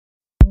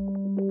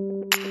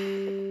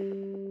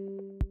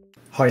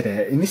Hi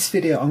there, in this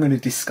video I'm going to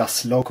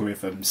discuss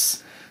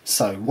logarithms.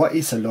 So what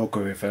is a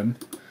logarithm?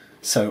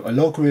 So a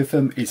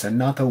logarithm is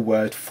another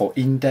word for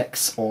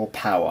index or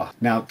power.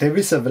 Now there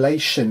is a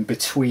relation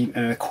between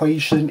an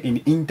equation in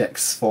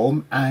index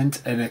form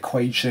and an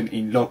equation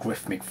in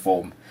logarithmic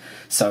form.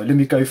 So let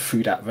me go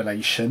through that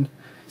relation.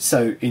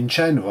 So in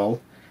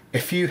general,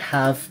 if you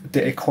have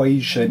the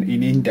equation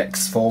in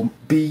index form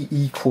b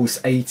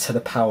equals a to the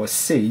power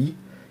c,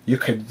 you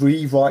can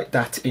rewrite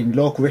that in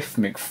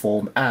logarithmic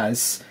form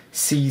as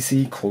c is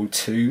equal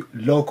to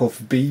log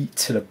of b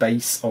to the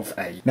base of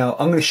a. Now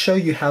I'm going to show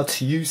you how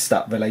to use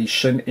that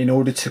relation in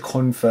order to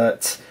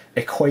convert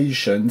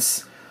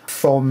equations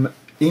from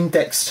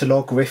index to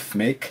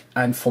logarithmic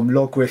and from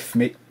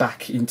logarithmic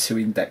back into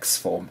index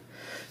form.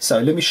 So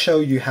let me show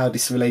you how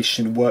this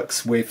relation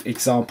works with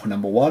example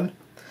number 1.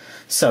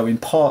 So in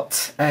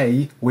part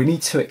A, we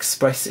need to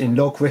express in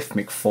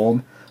logarithmic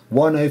form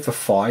 1 over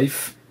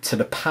 5 to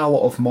the power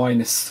of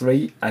minus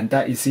 3, and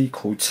that is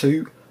equal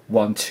to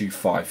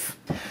 125.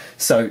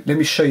 So let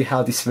me show you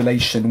how this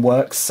relation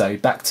works. So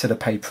back to the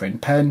paper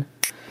and pen.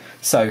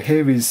 So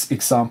here is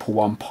example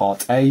 1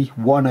 part A.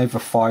 1 over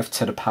 5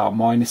 to the power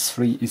minus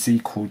 3 is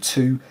equal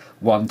to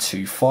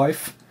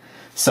 125.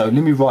 So let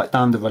me write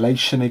down the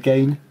relation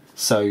again.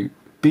 So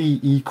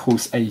b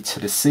equals a to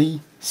the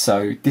c.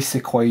 So this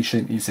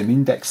equation is in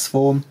index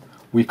form.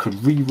 We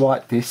could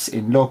rewrite this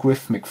in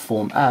logarithmic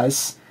form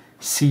as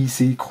c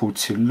is equal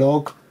to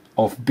log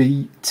of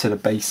b to the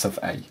base of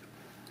a.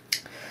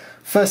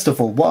 First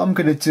of all, what I'm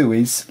going to do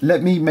is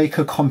let me make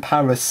a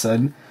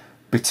comparison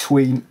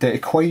between the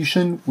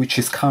equation, which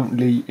is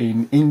currently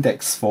in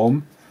index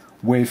form,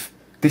 with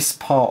this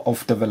part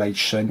of the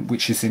relation,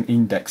 which is in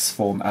index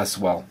form as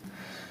well.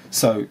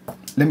 So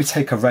let me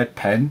take a red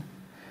pen.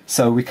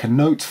 So we can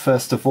note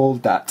first of all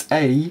that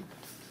a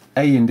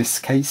in this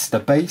case, the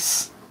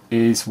base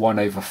is 1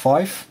 over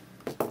 5.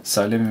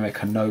 So let me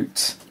make a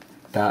note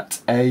that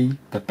a,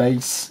 the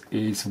base,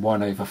 is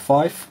 1 over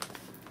 5.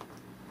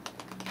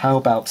 How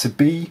about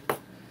b?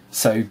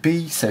 So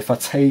b, so if I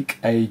take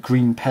a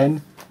green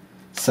pen,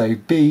 so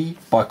b,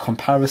 by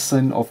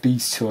comparison of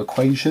these two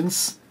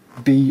equations,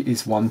 b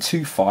is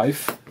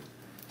 125.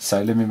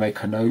 So let me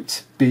make a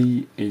note,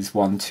 b is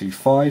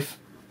 125.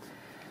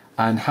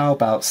 And how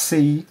about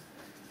c?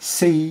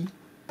 C,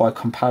 by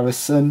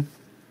comparison,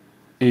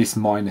 is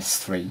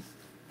minus 3.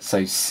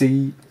 So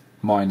c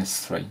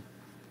minus 3.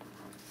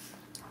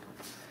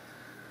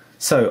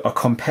 So I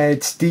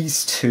compared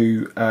these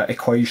two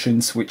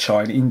equations, which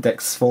are in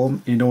index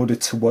form, in order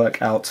to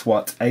work out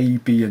what a,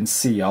 b and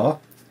c are.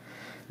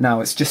 Now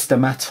it's just a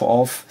matter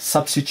of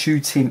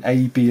substituting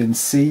a, b and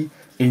c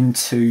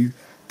into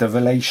the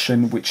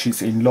relation which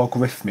is in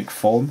logarithmic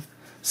form.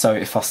 So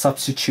if I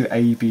substitute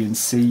a, b and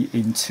c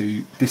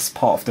into this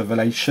part of the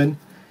relation,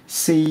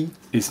 c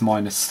is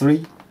minus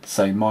 3.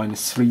 So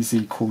minus 3 is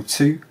equal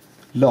to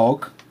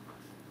log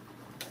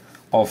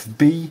of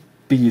b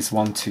is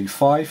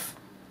 125,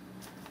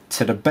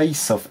 to the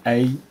base of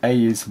a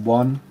is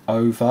 1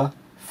 over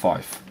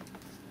 5.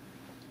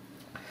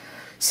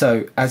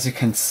 So as you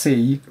can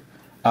see,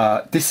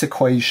 this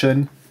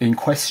equation in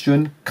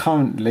question,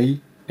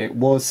 currently it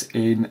was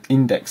in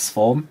index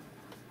form.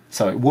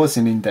 So it was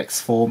in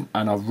index form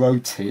and I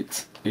wrote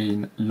it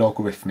in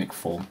logarithmic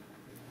form.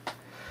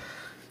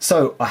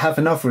 So I have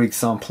another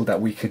example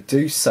that we could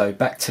do. So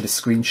back to the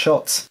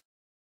screenshot.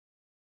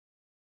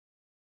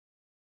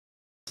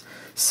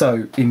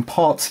 So in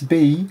part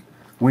B,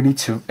 we need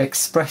to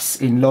express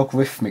in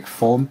logarithmic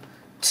form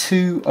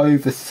 2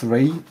 over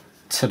 3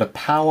 to the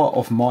power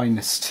of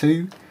minus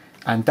 2,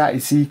 and that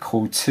is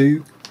equal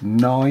to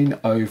 9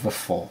 over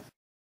 4.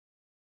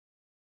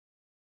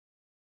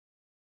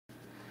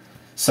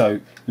 So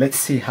let's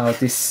see how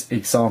this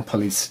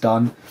example is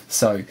done.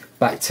 So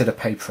back to the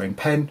paper and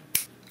pen.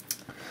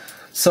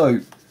 So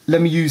let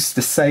me use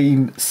the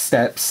same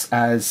steps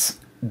as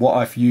what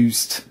I've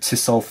used to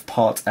solve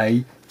part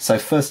A. So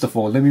first of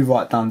all, let me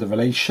write down the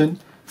relation.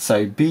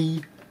 So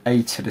b,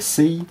 a to the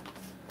c,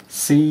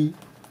 c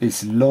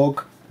is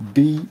log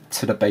b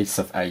to the base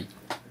of a.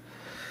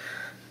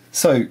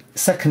 So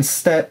second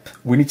step,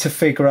 we need to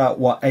figure out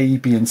what a,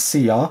 b and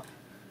c are.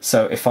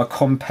 So if I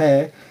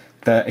compare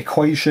the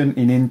equation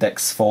in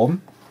index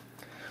form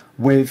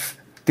with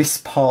this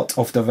part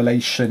of the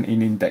relation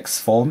in index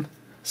form,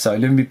 so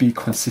let me be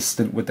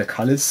consistent with the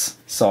colours.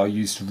 So I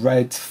used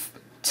red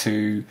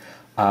to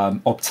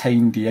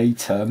obtain the a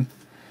term.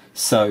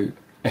 So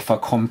if I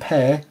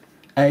compare,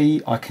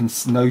 a, I can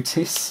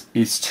notice,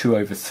 is 2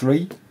 over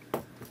 3.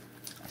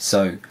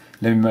 So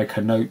let me make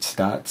a note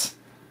that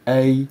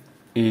a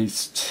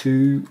is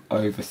 2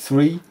 over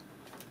 3.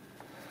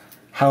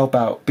 How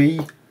about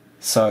b?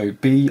 So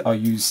b, I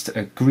used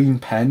a green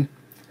pen.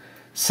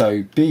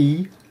 So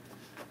b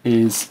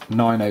is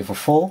 9 over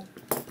 4.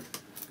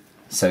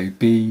 So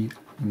b,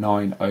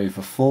 9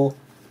 over 4.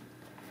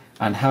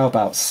 And how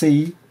about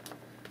c?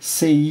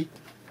 C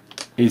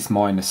is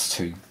minus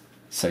 2.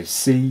 So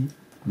c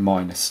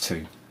minus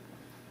 2.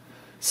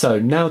 So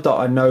now that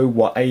I know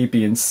what a,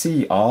 b and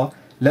c are,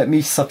 let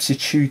me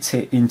substitute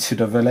it into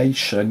the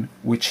relation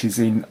which is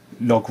in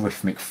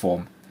logarithmic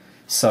form.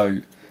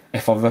 So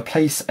if I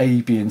replace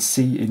a, b and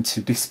c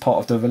into this part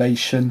of the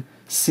relation,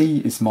 c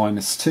is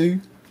minus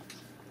 2,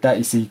 that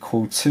is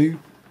equal to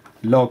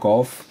log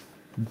of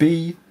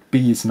b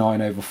is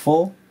 9 over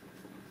 4,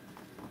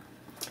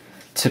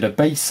 to the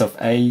base of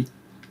a,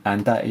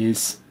 and that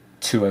is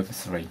 2 over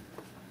 3.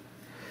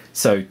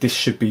 So this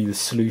should be the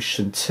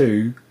solution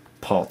to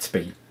part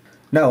B.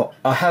 Now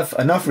I have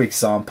another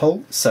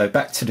example, so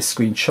back to the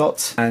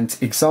screenshot, and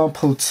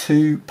example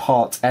 2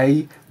 part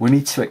A, we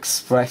need to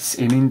express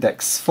in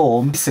index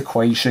form this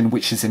equation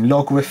which is in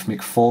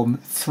logarithmic form.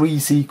 3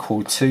 is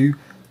equal to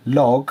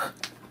log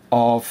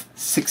of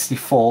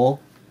 64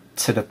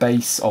 to the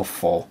base of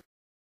 4.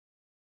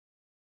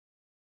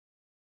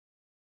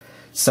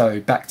 So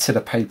back to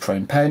the paper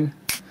and pen.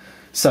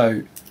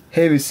 So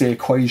here is the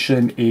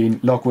equation in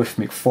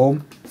logarithmic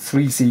form.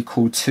 3 is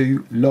equal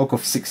to log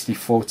of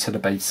 64 to the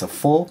base of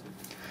 4.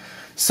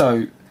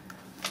 So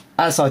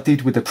as I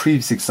did with the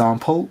previous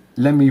example,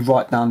 let me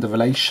write down the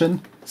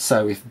relation.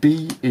 So if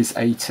b is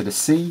a to the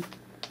c,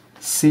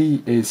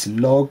 c is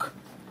log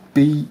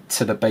b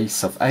to the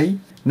base of a.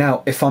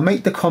 Now if I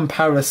make the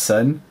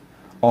comparison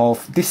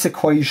of this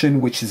equation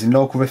which is in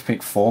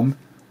logarithmic form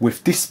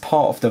with this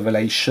part of the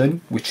relation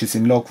which is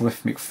in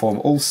logarithmic form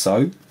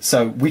also,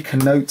 so we can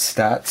note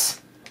that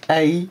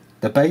a,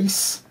 the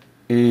base,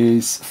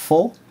 is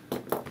 4.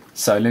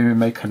 So let me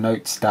make a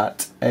note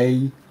that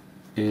a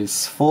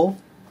is 4.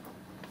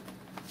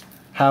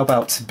 How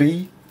about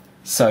b?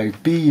 So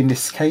b in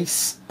this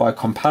case by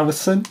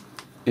comparison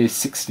is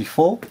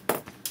 64.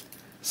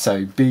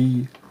 So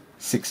b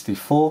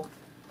 64.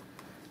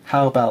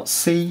 How about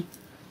c?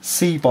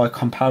 C by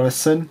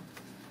comparison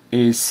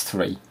is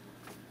 3.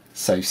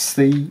 So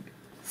C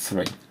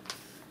 3.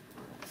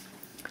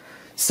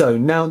 So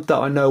now that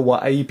I know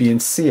what A, B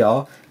and C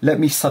are, let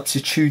me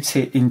substitute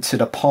it into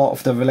the part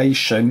of the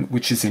relation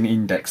which is in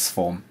index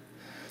form.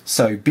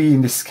 So B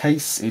in this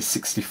case is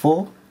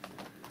 64.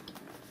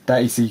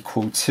 That is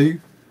equal to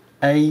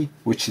A,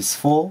 which is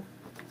 4,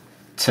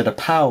 to the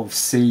power of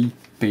C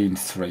being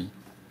 3.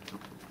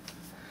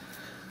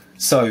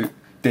 So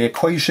the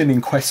equation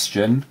in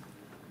question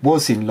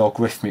was in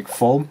logarithmic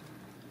form.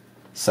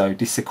 So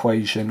this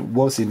equation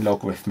was in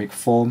logarithmic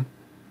form,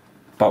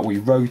 but we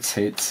wrote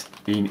it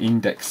in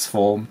index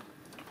form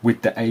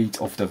with the aid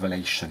of the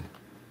relation.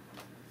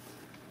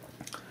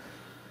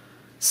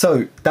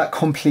 So that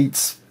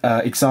completes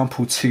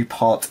example 2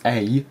 part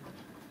A.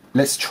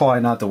 Let's try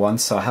another one.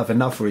 So I have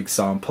another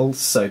example.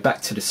 So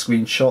back to the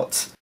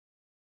screenshot.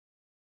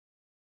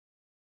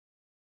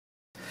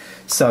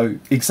 So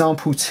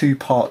example 2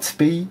 part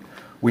B,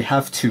 we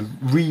have to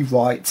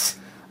rewrite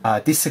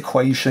this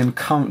equation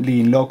currently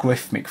in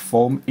logarithmic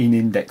form in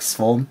index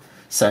form.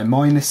 So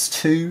minus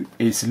 2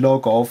 is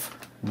log of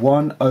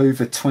 1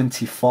 over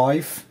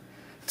 25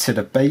 to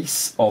the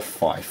base of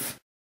 5.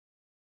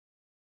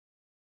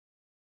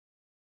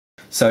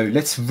 So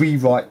let's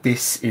rewrite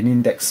this in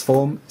index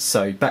form.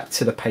 So back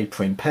to the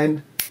paper and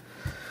pen.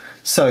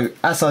 So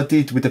as I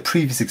did with the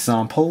previous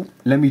example,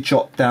 let me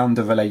jot down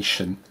the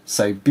relation.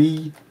 So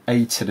b,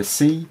 a to the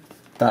c,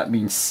 that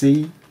means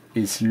c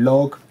is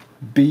log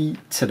b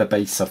to the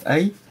base of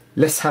a.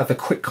 Let's have a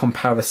quick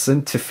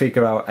comparison to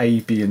figure out a,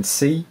 b and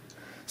c.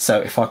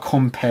 So if I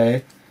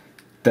compare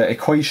the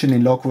equation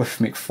in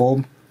logarithmic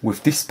form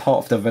with this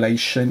part of the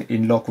relation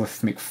in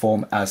logarithmic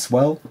form as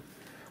well,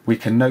 we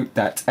can note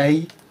that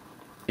a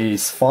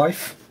is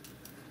 5.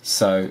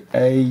 So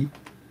a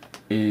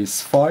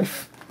is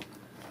 5.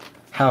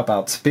 How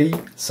about b?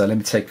 So let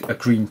me take a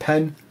green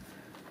pen.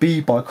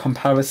 B by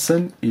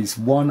comparison is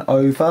 1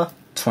 over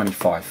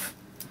 25.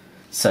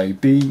 So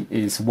b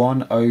is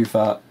 1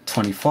 over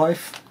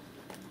 25.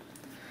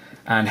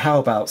 And how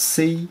about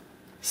c?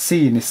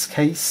 C in this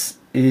case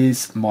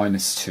is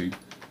minus 2.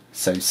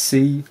 So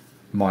c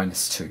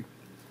minus 2.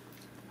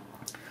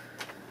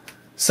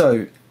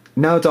 So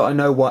now that I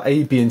know what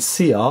a, b and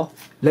c are,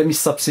 let me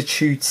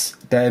substitute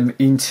them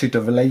into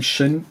the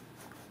relation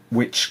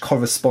which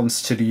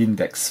corresponds to the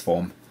index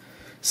form.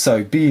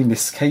 So b in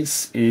this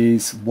case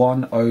is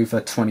 1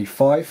 over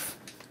 25.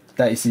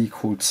 That is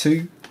equal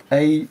to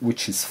a,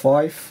 which is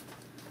 5,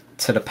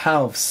 to the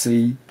power of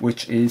c,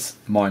 which is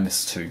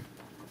minus 2.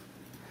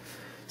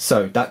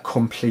 So that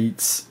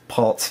completes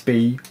part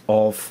B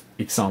of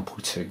example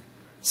 2.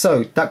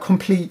 So that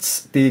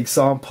completes the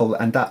example,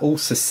 and that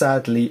also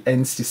sadly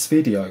ends this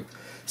video.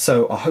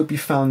 So I hope you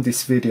found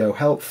this video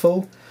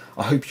helpful.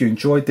 I hope you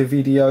enjoyed the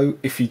video.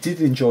 If you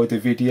did enjoy the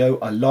video,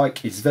 a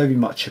like is very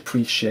much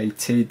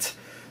appreciated.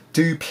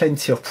 Do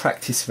plenty of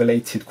practice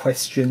related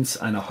questions,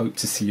 and I hope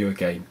to see you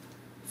again.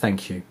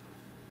 Thank you.